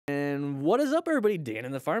What is up, everybody? Dan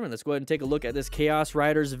and the Fireman. Let's go ahead and take a look at this Chaos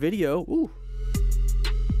Riders video. Ooh.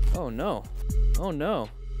 Oh no. Oh no.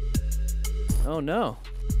 Oh no.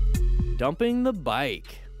 Dumping the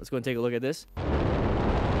bike. Let's go and take a look at this.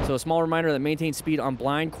 So a small reminder that maintain speed on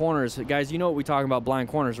blind corners. Guys, you know what we talk about blind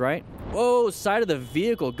corners, right? Whoa, side of the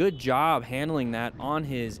vehicle. Good job handling that on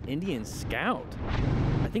his Indian Scout.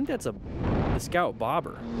 I think that's the Scout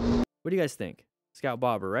Bobber. What do you guys think? Scout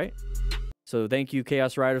Bobber, right? So thank you,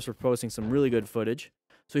 Chaos Riders, for posting some really good footage.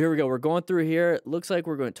 So here we go. We're going through here. It looks like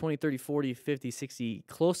we're going 20, 30, 40, 50, 60,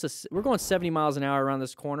 close to... We're going 70 miles an hour around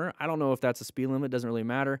this corner. I don't know if that's a speed limit. Doesn't really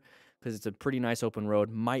matter because it's a pretty nice open road.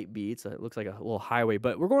 Might be. It looks like a little highway.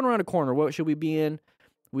 But we're going around a corner. What should we be in?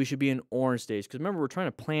 We should be in orange stage. Because remember, we're trying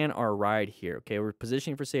to plan our ride here. Okay, we're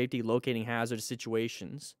positioning for safety, locating hazardous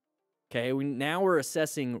situations. Okay, now we're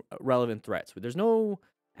assessing relevant threats. There's no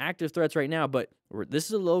active threats right now, but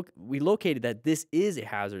we located that this is a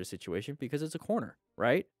hazardous situation because it's a corner,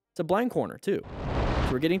 right? It's a blind corner too.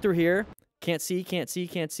 So we're getting through here. Can't see, can't see,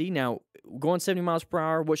 can't see. Now, going 70 miles per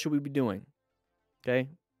hour, what should we be doing? Okay,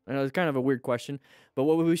 I know it's kind of a weird question, but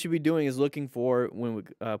what we should be doing is looking for, when we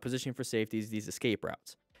positioning for safety, is these escape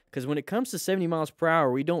routes. Because when it comes to 70 miles per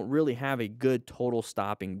hour, we don't really have a good total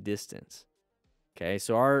stopping distance. Okay,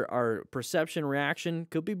 so our perception reaction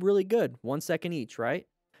could be really good. 1 second each, right?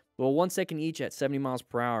 Well, 1 second each at 70 miles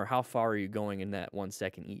per hour, how far are you going in that 1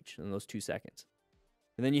 second each, in those 2 seconds?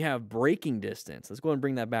 And then you have braking distance. Let's go ahead and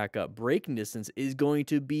bring that back up. Braking distance is going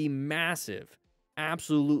to be massive.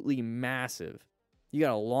 Absolutely massive. You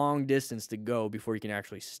got a long distance to go before you can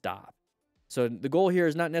actually stop. So the goal here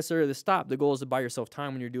is not necessarily to stop. The goal is to buy yourself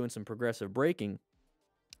time when you're doing some progressive braking.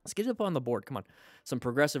 Let's get it up on the board. Come on. Some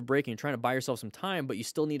progressive braking, trying to buy yourself some time, but you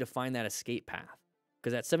still need to find that escape path.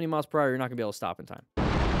 Because at 70 miles per hour, you're not going to be able to stop in time.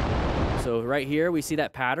 So right here, we see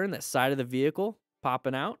that pattern, that side of the vehicle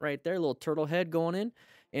popping out right there, little turtle head going in.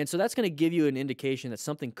 And so that's going to give you an indication that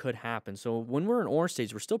something could happen. So when we're in orange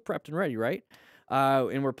stage, we're still prepped and ready, right?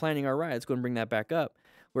 And we're planning our ride. Let's go and bring that back up.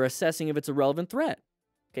 We're assessing if it's a relevant threat.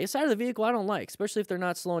 Okay, side of the vehicle I don't like, especially if they're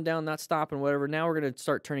not slowing down, not stopping, whatever. Now we're going to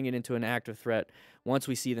start turning it into an active threat once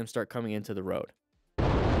we see them start coming into the road.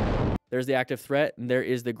 There's the active threat, and there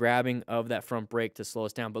is the grabbing of that front brake to slow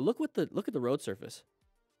us down. But look at the road surface.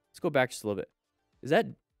 Let's go back just a little bit.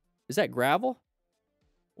 Is that gravel?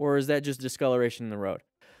 Or is that just discoloration in the road?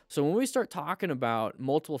 So when we start talking about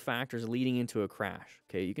multiple factors leading into a crash,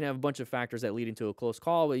 okay, you can have a bunch of factors that lead into a close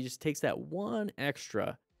call, but it just takes that one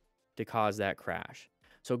extra to cause that crash.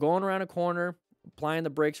 So going around a corner, applying the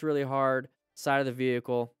brakes really hard, side of the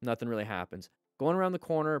vehicle, nothing really happens. Going around the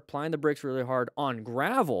corner, applying the brakes really hard on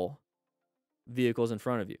gravel, vehicles in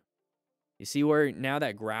front of you. You see where now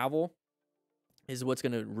that gravel is what's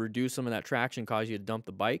going to reduce some of that traction, cause you to dump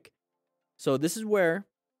the bike. So this is where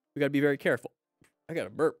we got to be very careful. I got a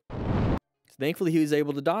burp. Thankfully, he was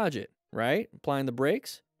able to dodge it, right? Applying the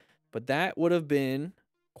brakes. But that would have been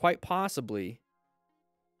quite possibly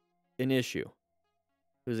an issue.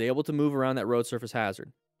 He was able to move around that road surface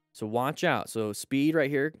hazard. So watch out. So speed right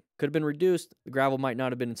here could have been reduced. The gravel might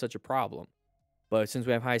not have been such a problem. But since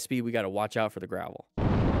we have high speed, we got to watch out for the gravel.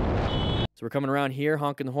 So we're coming around here,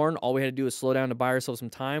 honking the horn. All we had to do is slow down to buy ourselves some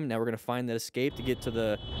time. Now we're going to find that escape to get to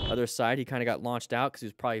the other side. He kind of got launched out because he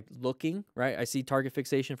was probably looking, right? I see target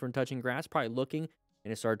fixation from touching grass, probably looking,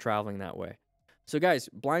 and it started traveling that way. So guys,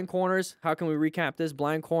 blind corners, how can we recap this?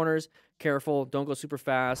 Blind corners, careful, don't go super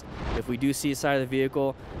fast. If we do see a side of the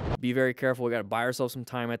vehicle, be very careful. We got to buy ourselves some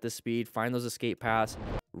time at this speed, find those escape paths.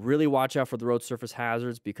 Really watch out for the road surface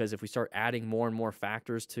hazards, because if we start adding more and more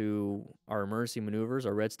factors to our emergency maneuvers,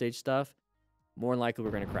 our red stage stuff, more than likely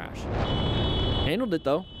we're going to crash. Handled it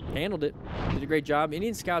though. Handled it. Did a great job.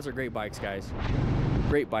 Indian Scouts are great bikes, guys.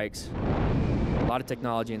 Great bikes. A lot of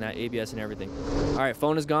technology in that, ABS and everything. All right,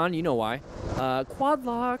 phone is gone. You know why. Quad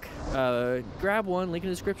lock. Grab one. Link in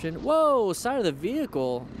the description. Whoa, side of the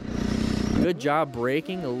vehicle. Good job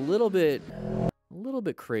braking. A little bit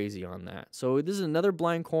crazy on that. So this is another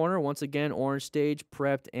blind corner. Once again, orange stage,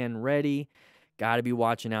 prepped and ready. Got to be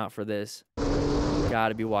watching out for this. Got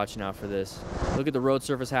to be watching out for this. Look at the road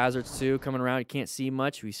surface hazards too. Coming around, you can't see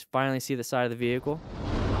much. We finally see the side of the vehicle.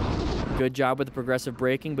 Good job with the progressive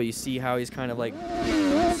braking, but you see how he's kind of like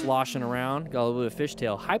sloshing around. Got a little bit of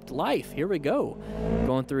fishtail. Hyped life. Here we go.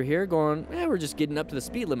 Going through here, we're just getting up to the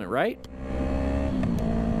speed limit, right?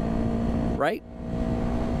 Right?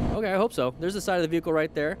 Okay, I hope so. There's the side of the vehicle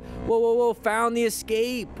right there. Whoa, whoa, whoa. Found the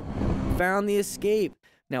escape. Found the escape.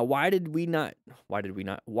 Now, why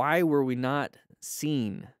were we not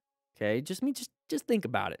seen? Okay, just think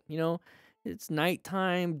about it. You know, it's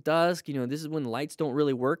nighttime, dusk. You know, this is when lights don't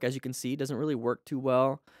really work. As you can see, it doesn't really work too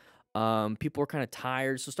well. People are kind of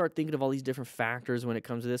tired, so start thinking of all these different factors when it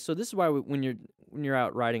comes to this. So this is why when you're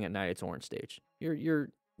out riding at night, it's orange stage. You're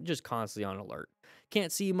just constantly on alert.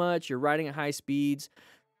 Can't see much. You're riding at high speeds.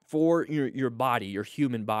 For your body, your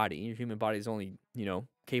human body is only,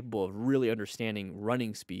 capable of really understanding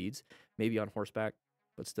running speeds, maybe on horseback,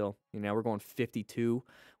 but still, now we're going 52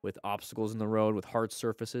 with obstacles in the road, with hard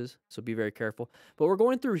surfaces, so be very careful. But we're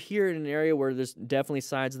going through here in an area where there's definitely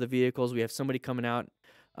sides of the vehicles. We have somebody coming out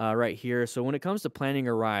right here. So when it comes to planning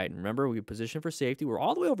a ride, remember, we position for safety. We're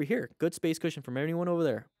all the way over here. Good space cushion from anyone over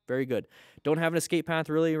there. Very good. Don't have an escape path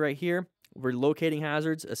really right here. We're locating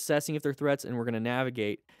hazards, assessing if they're threats, and we're going to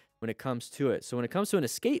navigate when it comes to it. So when it comes to an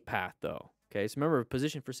escape path, though, okay, so remember,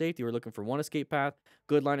 position for safety, we're looking for one escape path,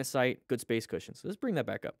 good line of sight, good space cushion. So let's bring that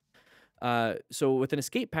back up. So with an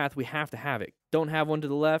escape path, we have to have it. Don't have one to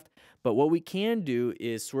the left, but what we can do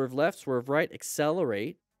is swerve left, swerve right,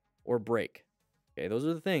 accelerate, or brake. Okay, those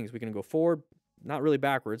are the things. We can go forward, not really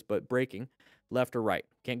backwards, but braking, left or right.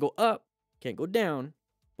 Can't go up, can't go down,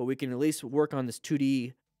 but we can at least work on this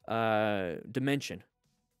 2D dimension,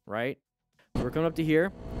 right? So we're coming up to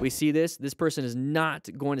here. We see this. This person is not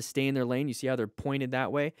going to stay in their lane. You see how they're pointed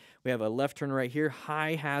that way? We have a left turn right here.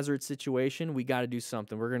 High hazard situation. We got to do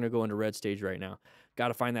something. We're going to go into red stage right now. Got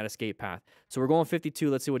to find that escape path. So we're going 52.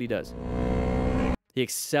 Let's see what he does. He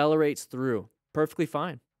accelerates through. Perfectly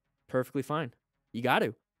fine. Perfectly fine. You got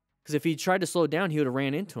to. Because if he tried to slow down, he would have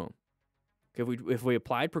ran into him. If we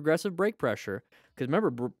applied progressive brake pressure, because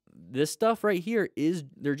remember, this stuff right here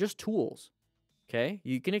they're just tools. Okay,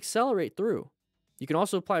 you can accelerate through. You can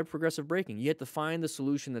also apply progressive braking. You have to find the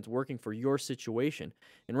solution that's working for your situation.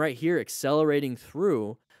 And right here, accelerating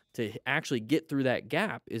through to actually get through that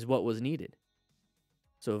gap is what was needed.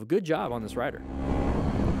 So a good job on this rider.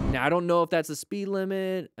 Now, I don't know if that's the speed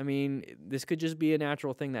limit. I mean, this could just be a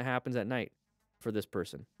natural thing that happens at night for this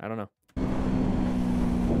person. I don't know.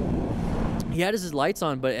 He had his lights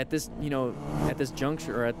on, but at this, at this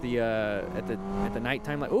juncture or at the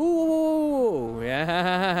nighttime, like, ooh,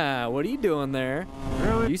 yeah, what are you doing there?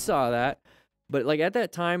 Really? You saw that, but like at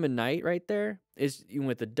that time of night, right there, is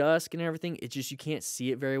with the dusk and everything. It's just you can't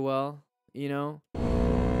see it very well,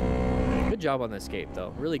 Good job on the escape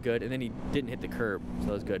though, really good. And then he didn't hit the curb, so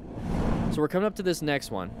that was good. So we're coming up to this next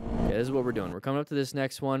one. Okay, this is what we're doing. We're coming up to this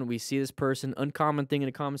next one. We see this person, uncommon thing in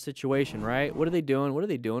a common situation, right? What are they doing? What are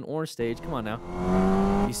they doing? Orange stage, come on now.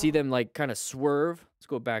 You see them like kind of swerve. Let's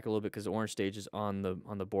go back a little bit because the orange stage is on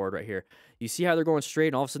the board right here. You see how they're going straight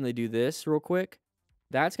and all of a sudden they do this real quick?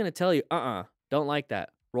 That's going to tell you, don't like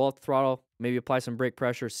that. Roll up the throttle, maybe apply some brake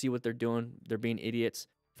pressure, see what they're doing. They're being idiots.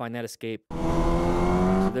 Find that escape.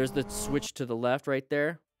 So there's the switch to the left right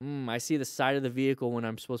there. I see the side of the vehicle when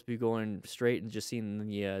I'm supposed to be going straight and just seeing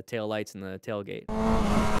the tail lights and the tailgate.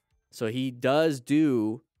 So he does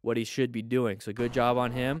do what he should be doing. So good job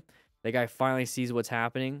on him. That guy finally sees what's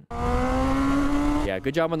happening. Yeah,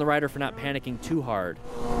 good job on the rider for not panicking too hard.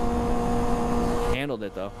 Handled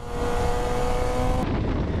it though.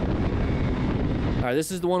 All right,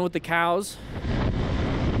 this is the one with the cows.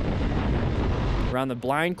 Around the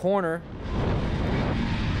blind corner.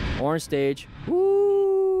 Orange stage.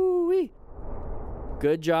 Woo-wee.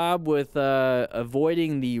 Good job with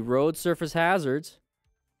avoiding the road surface hazards.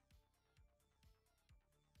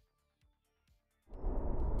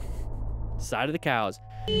 Side of the cows.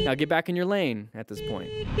 Now get back in your lane at this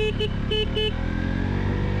point. Let's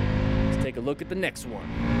take a look at the next one.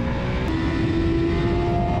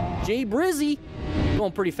 Jay Brizzy.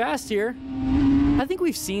 Going pretty fast here. I think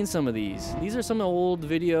we've seen some of these. These are some old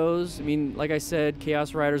videos. I mean, like I said,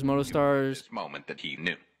 Chaos Riders, Motostars. This moment that he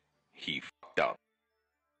knew he fucked up.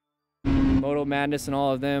 Moto Madness and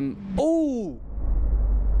all of them. Oh!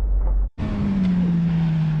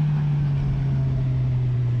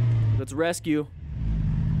 Let's rescue.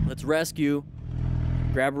 Let's rescue.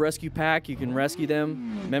 Grab a rescue pack. You can rescue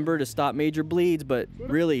them. Remember to stop major bleeds, but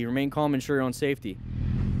really remain calm and ensure your own safety.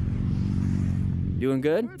 Doing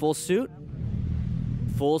good? Full suit?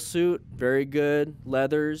 Full suit, very good.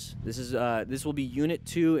 Leathers. This will be Unit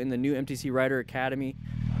 2 in the new MTC Rider Academy.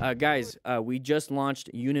 Guys, we just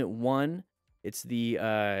launched Unit 1. It's the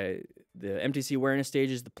MTC awareness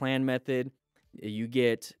stages, the plan method. You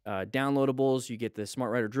get downloadables. You get the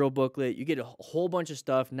Smart Rider drill booklet. You get a whole bunch of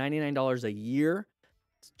stuff. $99 a year.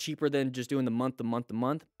 It's cheaper than just doing the month,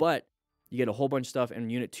 but you get a whole bunch of stuff.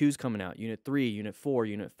 And Unit 2 is coming out. Unit 3, Unit 4,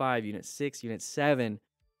 Unit 5, Unit 6, Unit 7.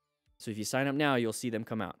 So if you sign up now, you'll see them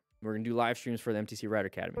come out. We're going to do live streams for the MTC Rider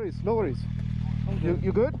Academy. No worries.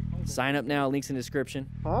 You good? Sign up now. Links in the description.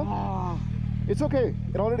 Huh? It's okay.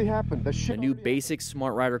 It already happened. The new basic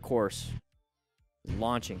Smart Rider course is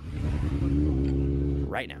launching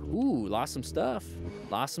right now. Ooh, lost some stuff.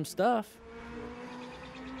 Lost some stuff.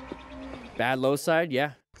 Bad low side,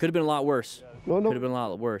 yeah. Could have been a lot worse. No, Could no. have been a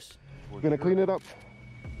lot worse. We're gonna clean it up.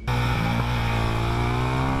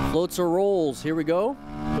 Floats or rolls. Here we go.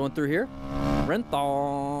 Going through here.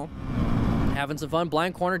 Renthal. Having some fun.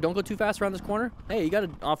 Blind corner. Don't go too fast around this corner. Hey, you got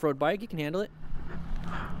an off-road bike. You can handle it.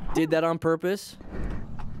 Did that on purpose.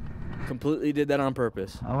 Completely did that on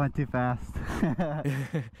purpose. I went too fast.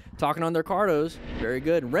 Talking on their cardos. Very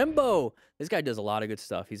good. Rembo. This guy does a lot of good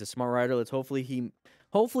stuff. He's a smart rider. Let's hopefully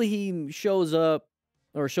he shows up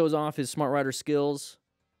or shows off his smart rider skills,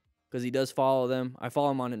 because he does follow them. I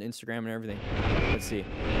follow him on Instagram and everything. Let's see.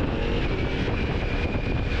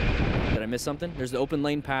 Did I miss something? There's the open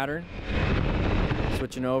lane pattern.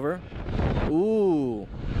 Switching over. Ooh.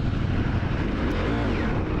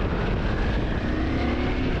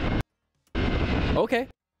 Okay.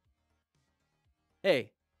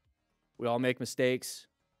 Hey, we all make mistakes.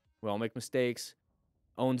 We all make mistakes.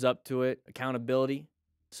 Owns up to it. Accountability.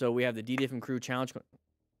 So we have the DDFM Crew Challenge. That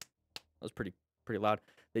was pretty loud.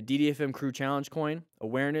 The DDFM Crew Challenge coin.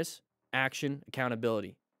 Awareness, action,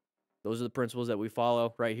 accountability. Those are the principles that we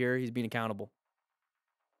follow right here. He's being accountable.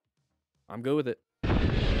 I'm good with it. I'm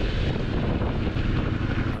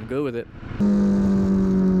good with it.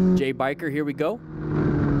 Jay Biker, here we go.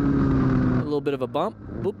 A little bit of a bump.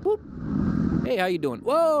 Boop, boop. Hey, how you doing?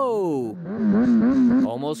 Whoa!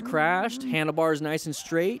 Almost crashed. Handlebars nice and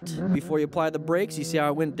straight. Before you apply the brakes, you see how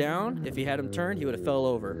it went down? If he had him turned, he would have fell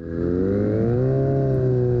over.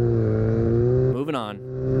 Moving on.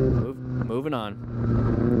 Moving on.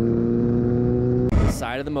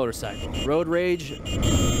 Side of the motorcycle. Road rage.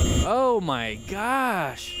 Oh my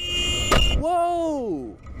gosh.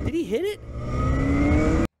 Whoa! Did he hit it?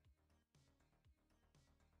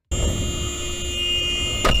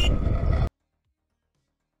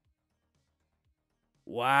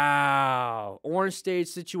 Wow. Orange stage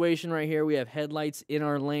situation right here. We have headlights in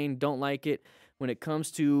our lane. Don't like it. When it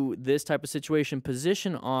comes to this type of situation,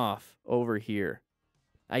 position off over here.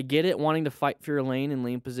 I get it, wanting to fight for your lane in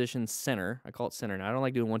lane position center. I call it center now. I don't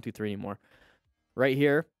like doing 1, 2, 3 anymore. Right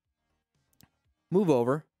here. Move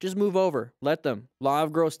over. Just move over. Let them. Law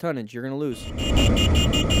of gross tonnage. You're going to lose. You're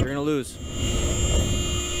going to lose.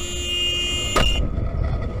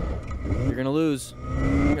 You're going to lose.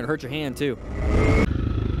 You're going to hurt your hand, too.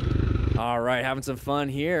 All right, having some fun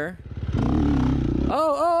here.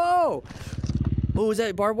 Oh! Oh, is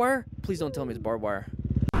that barbed wire? Please don't tell me it's barbed wire.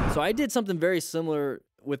 So I did something very similar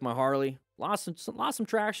with my Harley. Lost some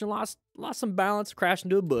traction, lost some balance, crashed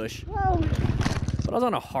into a bush. But I was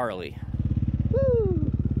on a Harley.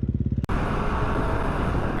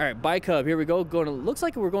 All right, bike hub, here we go. Looks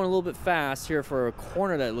like we're going a little bit fast here for a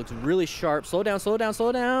corner that looks really sharp. Slow down, slow down,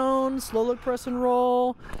 slow down. Slow look, press and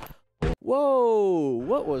roll. Whoa,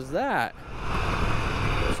 what was that?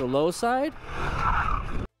 So low side.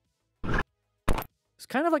 It's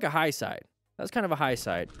kind of like a high side. That's kind of a high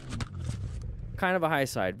side. Kind of a high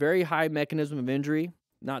side. Very high mechanism of injury.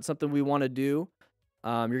 Not something we want to do.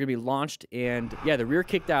 You're going to be launched, and yeah, the rear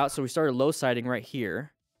kicked out, so we started low siding right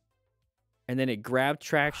here. And then it grabbed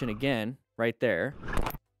traction again right there.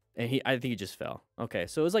 And I think he just fell. Okay,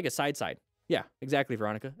 so it was like a side side. Yeah, exactly,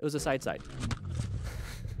 Veronica. It was a side side.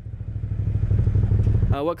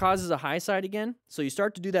 What causes a high side again? So you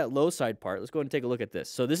start to do that low side part. Let's go ahead and take a look at this.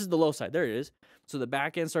 So this is the low side. There it is. So the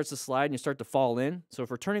back end starts to slide and you start to fall in. So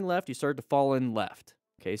if we're turning left, you start to fall in left.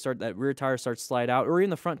 Okay, that rear tire starts to slide out, or even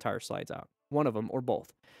the front tire slides out. One of them or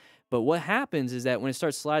both. But what happens is that when it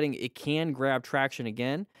starts sliding, it can grab traction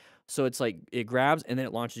again. So it's like it grabs and then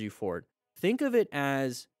it launches you forward. Think of it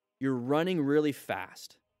as you're running really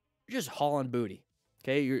fast. You're just hauling booty.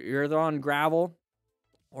 Okay, you're either on gravel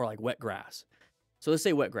or like wet grass. So let's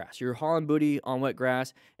say wet grass. You're hauling booty on wet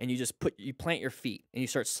grass, and you plant your feet, and you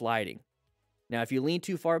start sliding. Now, if you lean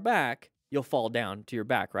too far back, you'll fall down to your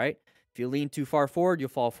back, right? If you lean too far forward, you'll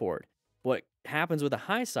fall forward. What happens with a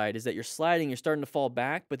high side is that you're sliding, you're starting to fall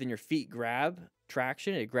back, but then your feet grab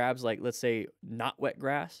traction. It grabs, like, let's say, not wet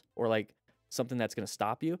grass, or like something that's going to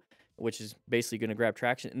stop you, which is basically going to grab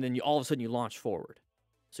traction, and then all of a sudden you launch forward.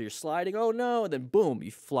 So you're sliding, oh no, and then boom,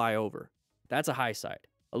 you fly over. That's a high side.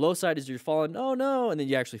 A low side is you're falling, oh no, and then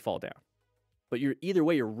you actually fall down. But either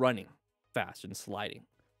way, you're running fast and sliding.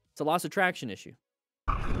 It's a loss of traction issue.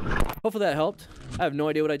 Hopefully that helped. I have no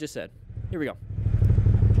idea what I just said. Here we go.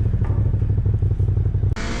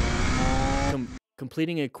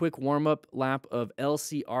 Completing a quick warm-up lap of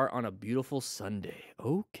LCR on a beautiful Sunday.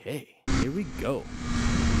 Okay, here we go.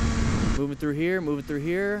 Moving through here, moving through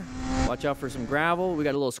here. Watch out for some gravel. We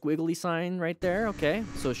got a little squiggly sign right there. Okay,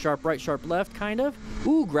 so sharp right, sharp left, kind of.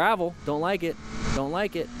 Ooh, gravel. Don't like it. Don't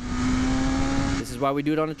like it. This is why we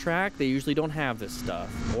do it on a track. They usually don't have this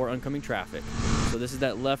stuff or oncoming traffic. So this is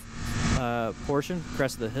that left portion,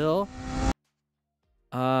 crest of the hill.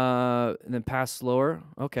 And then pass slower.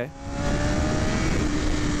 Okay.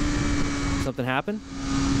 Something happened?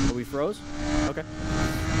 Or we froze? Okay.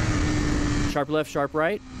 Sharp left, sharp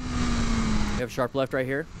right. We have sharp left right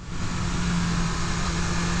here.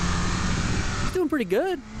 He's doing pretty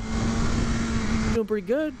good. Doing pretty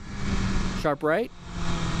good. Sharp right.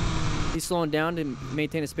 He's slowing down to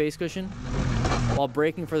maintain a space cushion. While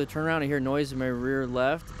braking for the turnaround, I hear noise in my rear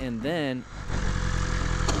left, and then...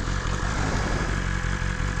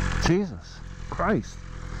 Jesus Christ.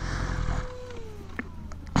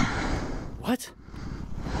 What?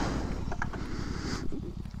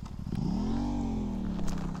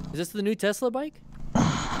 Is this the new Tesla bike?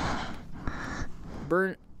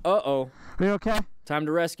 Burn. Uh-oh. Are you okay? Time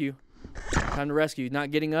to rescue. Time to rescue.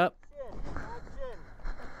 Not getting up.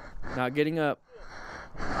 Not getting up.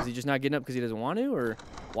 Is he just not getting up because he doesn't want to? Or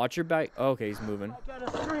watch your back. Oh, okay, he's moving.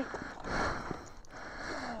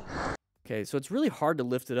 Okay, so it's really hard to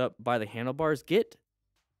lift it up by the handlebars. Get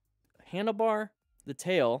handlebar, the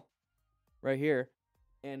tail, right here,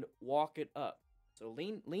 and walk it up. So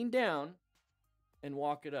lean down and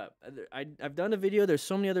walk it up. I've done a video. There's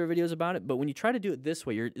so many other videos about it, but when you try to do it this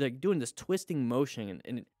way, you're like doing this twisting motion,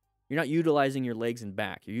 and you're not utilizing your legs and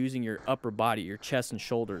back. You're using your upper body, your chest and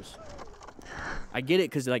shoulders. I get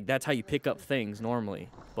it because like that's how you pick up things normally,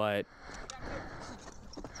 but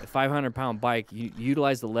a 500-pound bike, you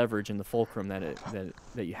utilize the leverage and the fulcrum that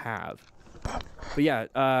you have. But yeah,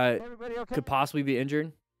 Okay? could possibly be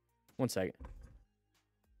injured. One second.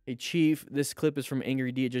 Hey, Chief, this clip is from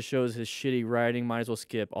Angry D. It just shows his shitty riding. Might as well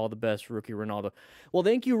skip. All the best, Rookie Ronaldo. Well,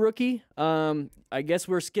 thank you, Rookie. I guess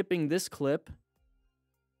we're skipping this clip.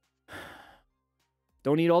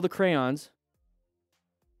 Don't need all the crayons.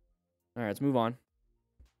 All right, let's move on.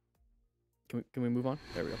 Can we move on?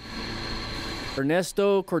 There we go.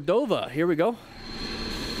 Ernesto Cordova. Here we go.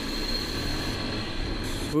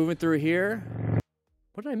 Moving through here.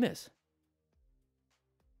 What did I miss?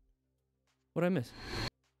 What did I miss?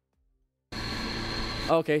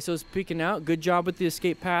 Okay, so it's peeking out. Good job with the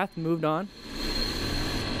escape path. Moved on.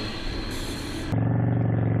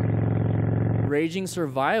 Raging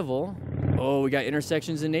survival. Oh, we got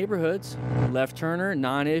intersections in neighborhoods. Left turner,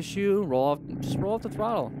 non-issue. Just roll off the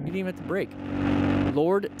throttle. You didn't even have to brake.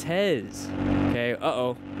 Lord Tez. Okay,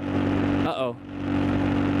 uh-oh. Uh-oh.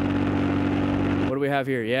 What do we have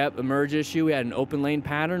here? Yep, a merge issue. We had an open lane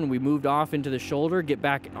pattern. We moved off into the shoulder, get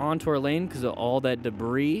back onto our lane because of all that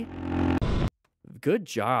debris. Good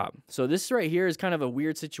job. So this right here is kind of a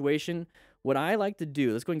weird situation. What I like to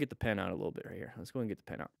do, let's go and get the pen out a little bit right here. Let's go and get the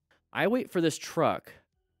pen out. I wait for this truck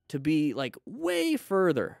to be like way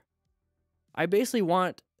further. I basically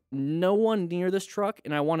want no one near this truck,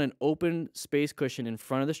 and I want an open space cushion in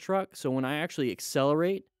front of this truck. So when I actually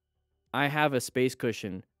accelerate, I have a space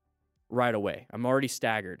cushion right away. I'm already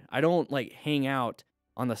staggered. I don't like hang out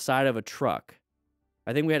on the side of a truck.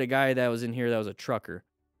 I think we had a guy that was in here that was a trucker.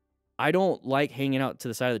 I don't like hanging out to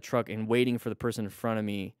the side of the truck and waiting for the person in front of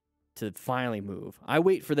me to finally move. I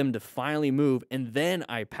wait for them to finally move, and then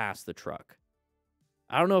I pass the truck.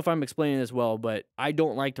 I don't know if I'm explaining this well, but I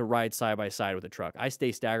don't like to ride side by side with a truck. I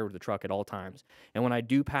stay staggered with the truck at all times. And when I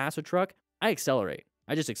do pass a truck, I accelerate.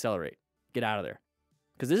 I just accelerate. Get out of there.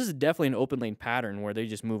 Because this is definitely an open lane pattern where they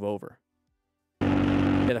just move over.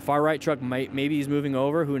 Yeah, the far right truck, maybe he's moving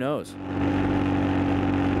over. Who knows?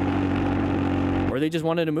 Or they just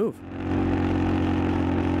wanted to move.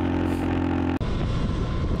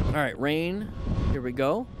 All right, rain. Here we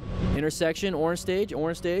go. Intersection, orange stage,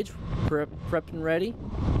 prepped and ready.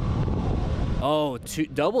 Oh,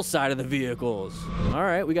 double side of the vehicles. All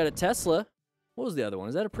right, we got a Tesla. What was the other one?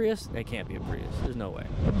 Is that a Prius? It can't be a Prius. There's no way.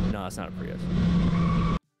 No, it's not a Prius.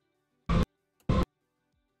 A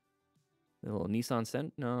little Nissan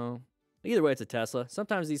Sentra? No. Either way, it's a Tesla.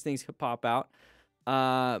 Sometimes these things could pop out.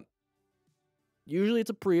 Usually it's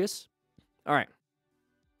a Prius. All right.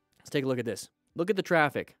 Let's take a look at this. Look at the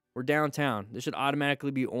traffic. We're downtown. This should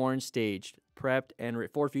automatically be orange staged, prepped, and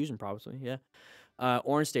Ford Fusion probably, yeah.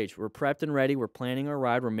 Orange stage. We're prepped and ready. We're planning our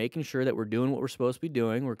ride. We're making sure that we're doing what we're supposed to be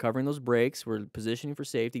doing. We're covering those brakes. We're positioning for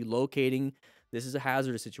safety, locating. This is a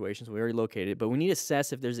hazardous situation, so we already located it. But we need to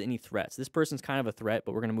assess if there's any threats. This person's kind of a threat,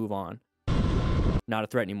 but we're going to move on. Not a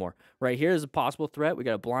threat anymore. Right here is a possible threat. We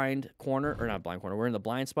got a blind corner, or not blind corner. We're in the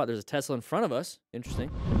blind spot. There's a Tesla in front of us.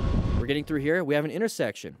 Interesting. We're getting through here. We have an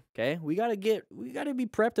intersection, okay? We gotta be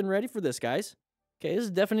prepped and ready for this, guys. Okay, this is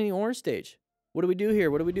definitely orange stage. What do we do here?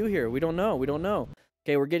 What do we do here? We don't know. We don't know.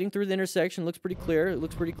 Okay, we're getting through the intersection. Looks pretty clear. It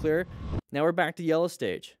looks pretty clear. Now we're back to yellow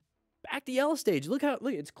stage. Back to yellow stage. Look,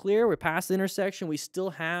 it's clear. We're past the intersection. We still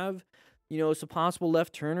have, you know, some possible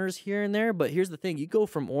left turners here and there. But here's the thing. You go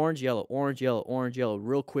from orange, yellow, orange, yellow, orange, yellow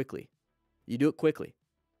real quickly. You do it quickly.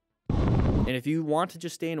 And if you want to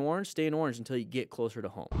just stay in orange until you get closer to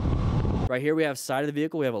home. Right here we have side of the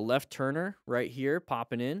vehicle. We have a left turner right here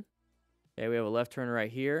popping in. Okay, we have a left turner right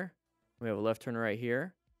here. We have a left turner right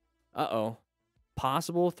here. Uh-oh.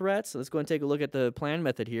 Possible threats. Let's go and take a look at the plan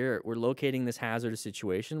method here. We're locating this hazardous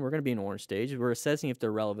situation. We're going to be in orange stage. We're assessing if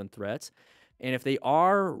they're relevant threats. And if they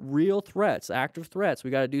are real threats, active threats,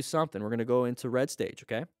 we got to do something. We're going to go into red stage,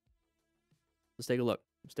 okay? Let's take a look.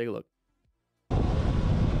 Let's take a look.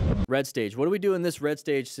 Red stage. What do we do in this red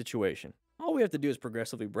stage situation? All we have to do is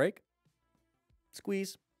progressively brake.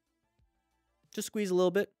 Squeeze. Just squeeze a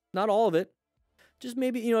little bit. Not all of it. Just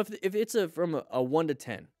maybe, you know, if it's from a 1 to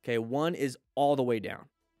 10, okay, 1 is all the way down.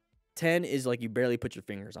 10 is like you barely put your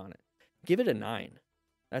fingers on it. Give it a 9.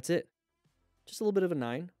 That's it. Just a little bit of a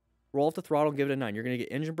 9. Roll off the throttle, give it a 9. You're going to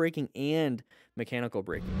get engine braking and mechanical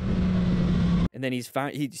braking. And then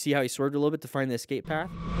see how he swerved a little bit to find the escape path?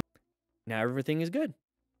 Now everything is good.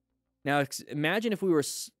 Now imagine if we were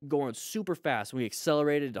going super fast and we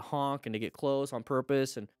accelerated to honk and to get close on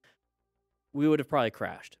purpose, and we would have probably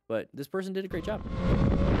crashed, but this person did a great job.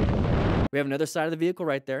 We have another side of the vehicle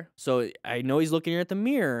right there. So I know he's looking here at the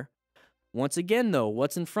mirror. Once again, though,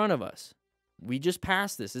 what's in front of us? We just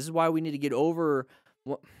passed this. This is why we need to get over.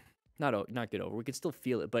 Well, not get over. We can still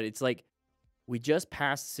feel it, but it's like we just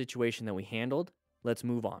passed the situation that we handled. Let's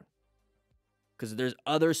move on. Because there's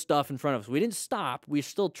other stuff in front of us. We didn't stop. We're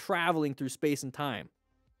still traveling through space and time.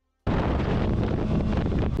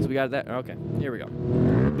 So we got that. Okay, here we go.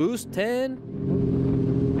 Boost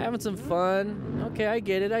 10. Having some fun. Okay, I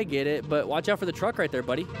get it. But watch out for the truck right there,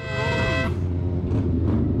 buddy.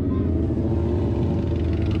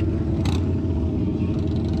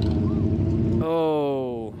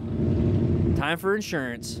 Oh. Time for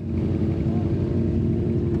insurance.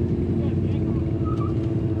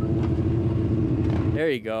 There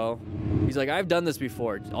you go. He's like, I've done this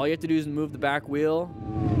before. All you have to do is move the back wheel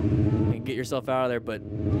and get yourself out of there, but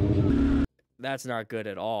that's not good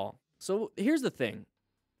at all. So here's the thing.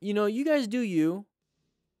 You know, you guys do you.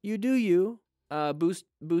 You do you. Boost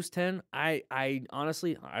 10. I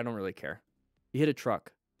honestly, I don't really care. You hit a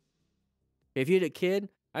truck. If you hit a kid,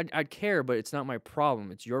 I'd care, but it's not my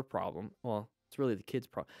problem. It's your problem. Well, it's really the kid's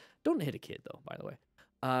problem. Don't hit a kid, though, by the way.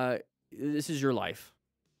 This is your life.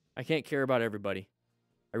 I can't care about everybody.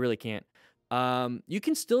 I really can't. You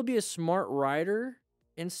can still be a smart rider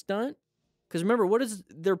and stunt. Because remember, what is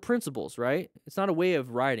their principles, right? It's not a way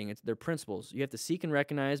of riding. It's their principles. You have to seek and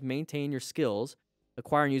recognize, maintain your skills,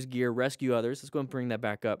 acquire and use gear, rescue others. Let's go and bring that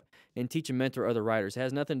back up. And teach and mentor other riders. It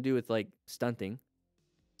has nothing to do with, like, stunting.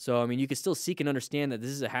 So, I mean, you can still seek and understand that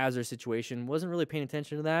this is a hazard situation. Wasn't really paying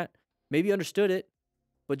attention to that. Maybe understood it,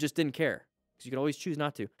 but just didn't care. Because you can always choose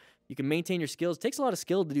not to. You can maintain your skills. It takes a lot of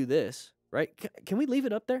skill to do this, right? Can we leave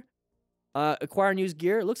it up there? Acquire and use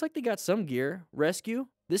gear. It looks like they got some gear. Rescue.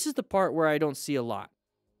 This is the part where I don't see a lot.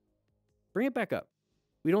 Bring it back up.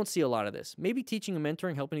 We don't see a lot of this. Maybe teaching and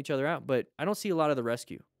mentoring, helping each other out, but I don't see a lot of the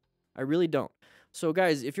rescue. I really don't. So,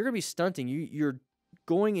 guys, if you're going to be stunting, you're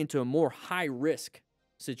going into a more high-risk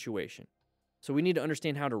situation. So we need to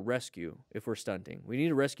understand how to rescue if we're stunting. We need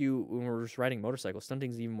to rescue when we're just riding motorcycles.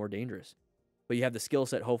 Stunting is even more dangerous. But you have the skill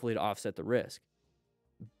set, hopefully, to offset the risk.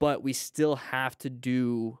 But we still have to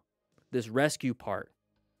do this rescue part.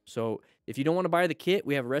 So if you don't want to buy the kit,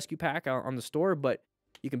 we have a rescue pack on the store, but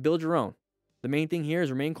you can build your own. The main thing here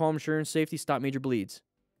is remain calm, insurance, safety, stop major bleeds.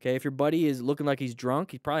 Okay, if your buddy is looking like he's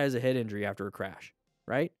drunk, he probably has a head injury after a crash,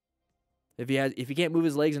 right? If he can't move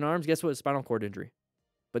his legs and arms, guess what? Spinal cord injury.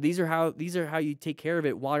 But these are how you take care of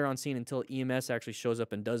it while you're on scene until EMS actually shows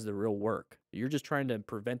up and does the real work. You're just trying to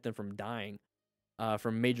prevent them from dying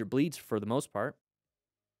from major bleeds for the most part.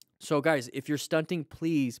 So, guys, if you're stunting,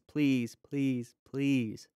 please, please, please,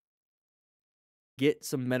 please get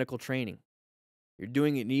some medical training. You're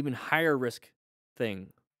doing an even higher risk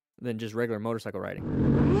thing than just regular motorcycle riding.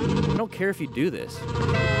 I don't care if you do this.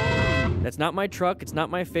 That's not my truck. It's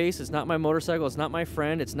not my face. It's not my motorcycle. It's not my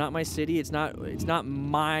friend. It's not my city. It's not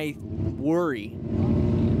my worry.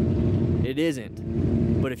 It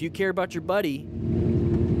isn't. But if you care about your buddy,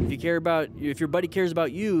 if your buddy cares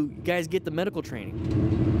about you, you guys get the medical training.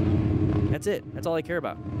 That's it. That's all I care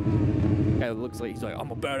about. Guy looks like he's like,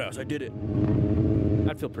 I'm a badass. I did it.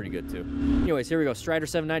 I'd feel pretty good too. Anyways, here we go. Strider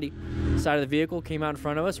 790. Side of the vehicle came out in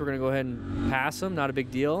front of us. We're going to go ahead and pass him. Not a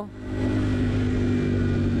big deal.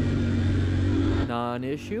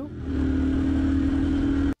 Non-issue.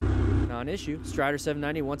 Non-issue. Strider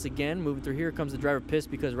 790 once again moving through here. Comes the driver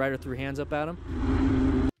pissed because Rider threw hands up at him.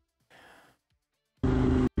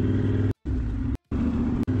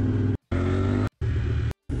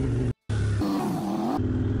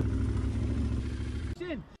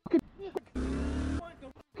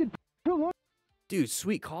 Dude,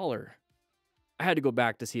 sweet collar. I had to go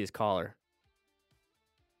back to see his collar.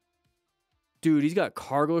 Dude, he's got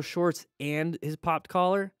cargo shorts and his popped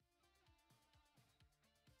collar.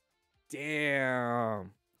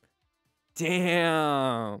 Damn.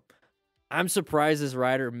 Damn. I'm surprised this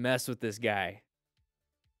rider messed with this guy.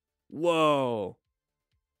 Whoa.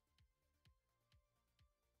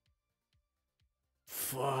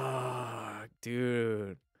 Fuck,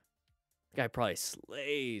 dude. Guy probably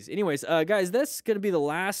slays. Anyways, guys, that's going to be the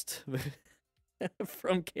last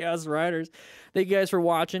from Chaos Riders. Thank you guys for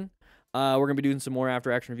watching. We're going to be doing some more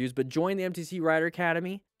after action reviews, but join the MTC Rider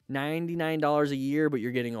Academy. $99 a year, but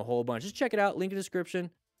you're getting a whole bunch. Just check it out. Link in the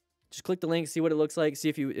description. Just click the link, see what it looks like, see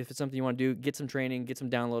if it's something you want to do. Get some training, get some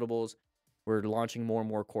downloadables. We're launching more and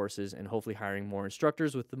more courses and hopefully hiring more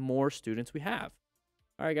instructors with the more students we have.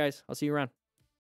 All right, guys. I'll see you around.